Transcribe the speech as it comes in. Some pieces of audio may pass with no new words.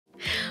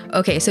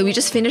Okay, so we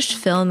just finished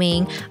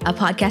filming a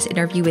podcast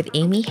interview with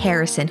Amy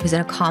Harrison, who's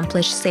an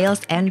accomplished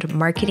sales and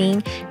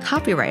marketing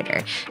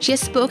copywriter. She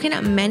has spoken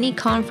at many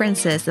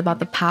conferences about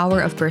the power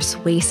of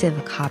persuasive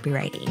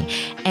copywriting.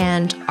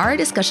 And our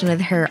discussion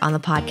with her on the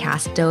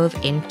podcast dove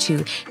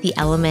into the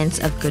elements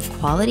of good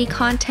quality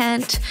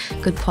content,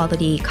 good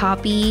quality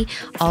copy,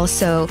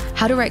 also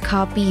how to write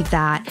copy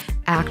that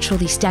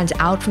actually stands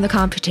out from the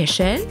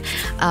competition,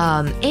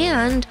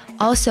 and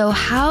also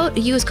how to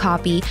use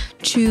copy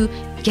to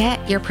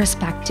get your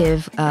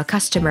prospective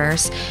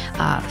customers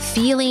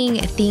feeling,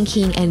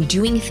 thinking, and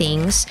doing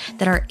things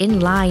that are in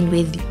line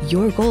with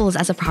your goals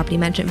as a property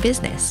management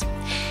business.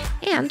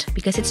 And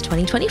because it's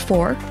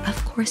 2024,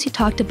 of course, you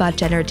talked about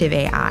generative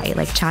AI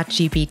like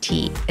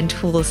ChatGPT and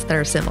tools that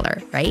are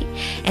similar, right?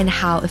 And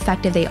how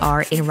effective they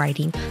are in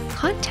writing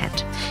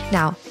content.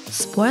 Now,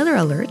 spoiler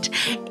alert,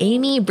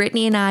 Amy,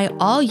 Brittany, and I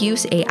all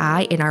use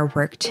AI in our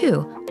work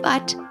too,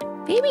 but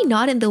maybe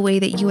not in the way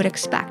that you would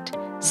expect.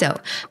 So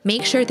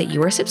make sure that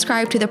you are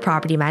subscribed to the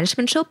Property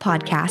Management Show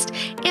podcast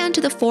and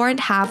to the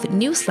 4.5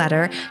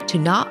 newsletter to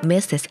not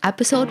miss this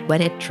episode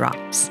when it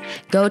drops.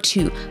 Go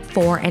to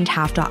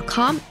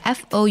 4andhalf.com,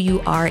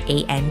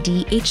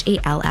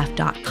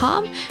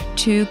 FOURANDHALF.com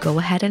to go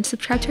ahead and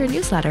subscribe to our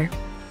newsletter.